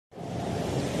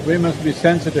We must be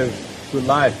sensitive to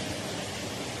life,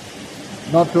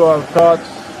 not to our thoughts,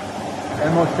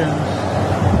 emotions,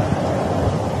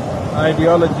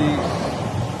 ideologies,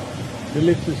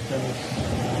 belief systems,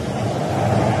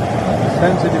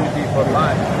 sensitivity for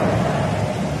life,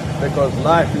 because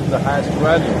life is the highest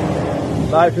value.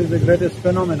 Life is the greatest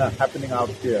phenomena happening out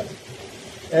here.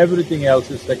 Everything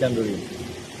else is secondary.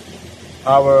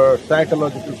 Our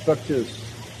psychological structures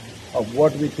of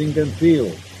what we think and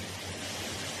feel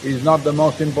is not the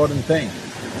most important thing,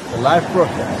 the life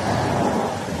process.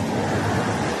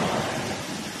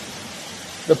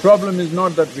 The problem is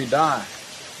not that we die,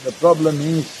 the problem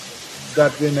is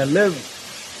that we may live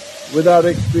without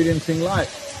experiencing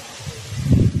life.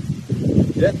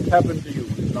 Death happened to you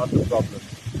is not the problem.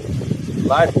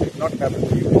 Life did not happen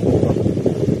to you is the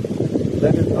problem.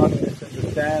 Let us not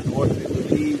misunderstand what we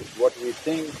believe, what we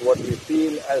think, what we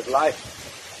feel as life.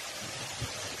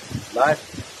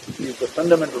 Life is the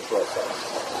fundamental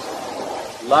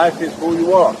process. Life is who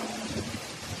you are.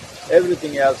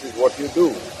 Everything else is what you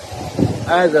do.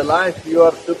 As a life, you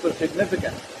are super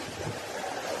significant.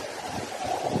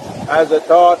 As a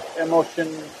thought,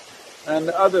 emotion and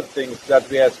other things that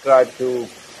we ascribe to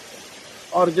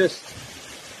are just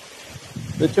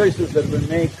the choices that we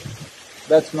make,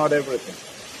 that's not everything.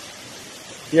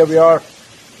 Here we are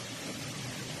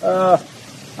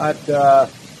at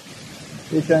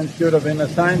Isha Institute of Inner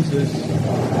Sciences.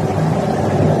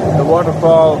 The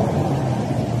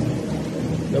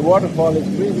waterfall is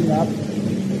freezing up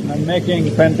and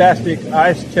making fantastic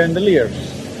ice chandeliers,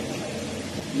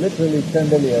 literally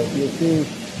chandeliers. You see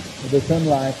the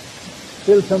sunlight,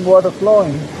 still some water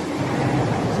flowing,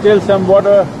 still some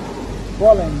water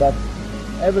falling, but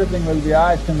everything will be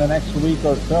ice in the next week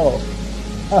or so.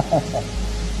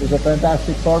 It's a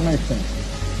fantastic formation.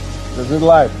 This is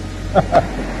life.